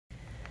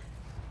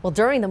Well,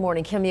 during the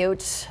morning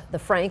commute, the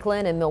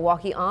Franklin and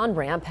Milwaukee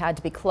on-ramp had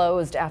to be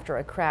closed after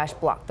a crash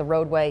blocked the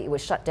roadway. It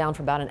was shut down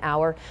for about an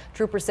hour.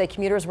 Troopers say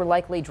commuters were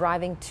likely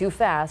driving too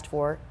fast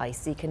for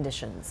icy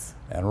conditions.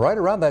 And right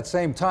around that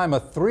same time, a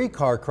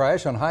three-car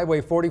crash on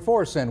Highway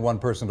 44 sent one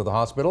person to the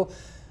hospital.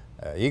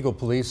 Eagle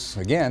police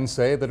again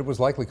say that it was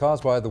likely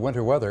caused by the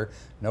winter weather.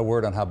 No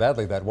word on how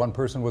badly that one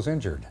person was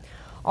injured.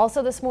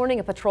 Also this morning,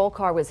 a patrol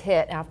car was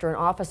hit after an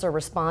officer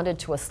responded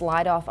to a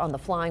slide-off on the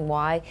Flying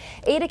Y.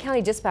 Ada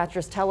County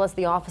dispatchers tell us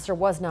the officer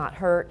was not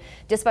hurt.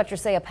 Dispatchers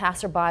say a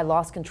passerby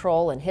lost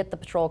control and hit the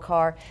patrol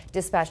car.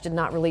 Dispatch did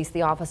not release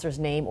the officer's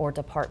name or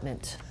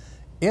department.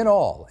 In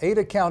all,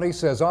 Ada County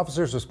says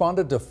officers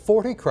responded to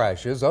 40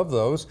 crashes. Of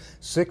those,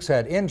 6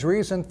 had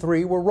injuries and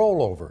 3 were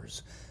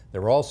rollovers.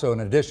 There were also an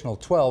additional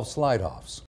 12 slide-offs.